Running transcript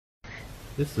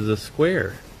This is a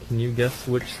square. Can you guess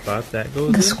which spot that goes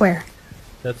in? The square.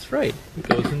 That's right. It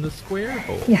goes in the square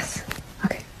hole. Yes.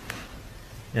 Okay.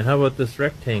 And how about this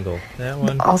rectangle? That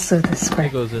one Also the square.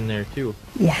 that goes in there too.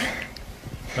 Yeah.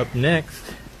 Up next,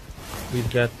 we've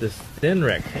got this thin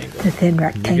rectangle. The thin Can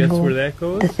rectangle. you guess where that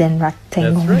goes? The thin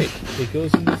rectangle. That's right. It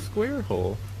goes in the square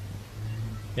hole.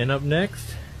 And up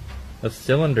next, a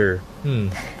cylinder.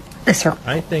 The circle.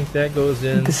 I think that goes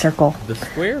in The circle. the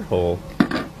square hole.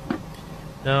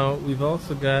 Now, we've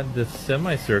also got this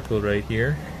semicircle right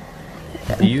here.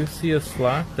 Do you see a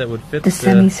slot that would fit The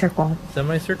semicircle.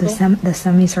 semicircle? The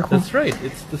semicircle. That's right.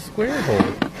 It's the square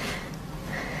hole.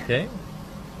 Okay.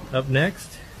 Up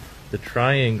next, the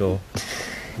triangle.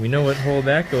 We know what hole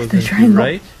that goes The into, triangle.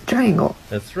 right? Triangle.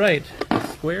 That's right. The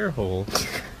square hole.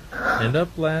 And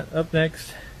up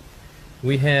next,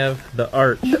 we have the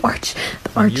arch. The arch.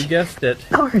 The arch. You guessed it.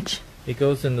 The arch. It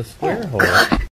goes in the square hole.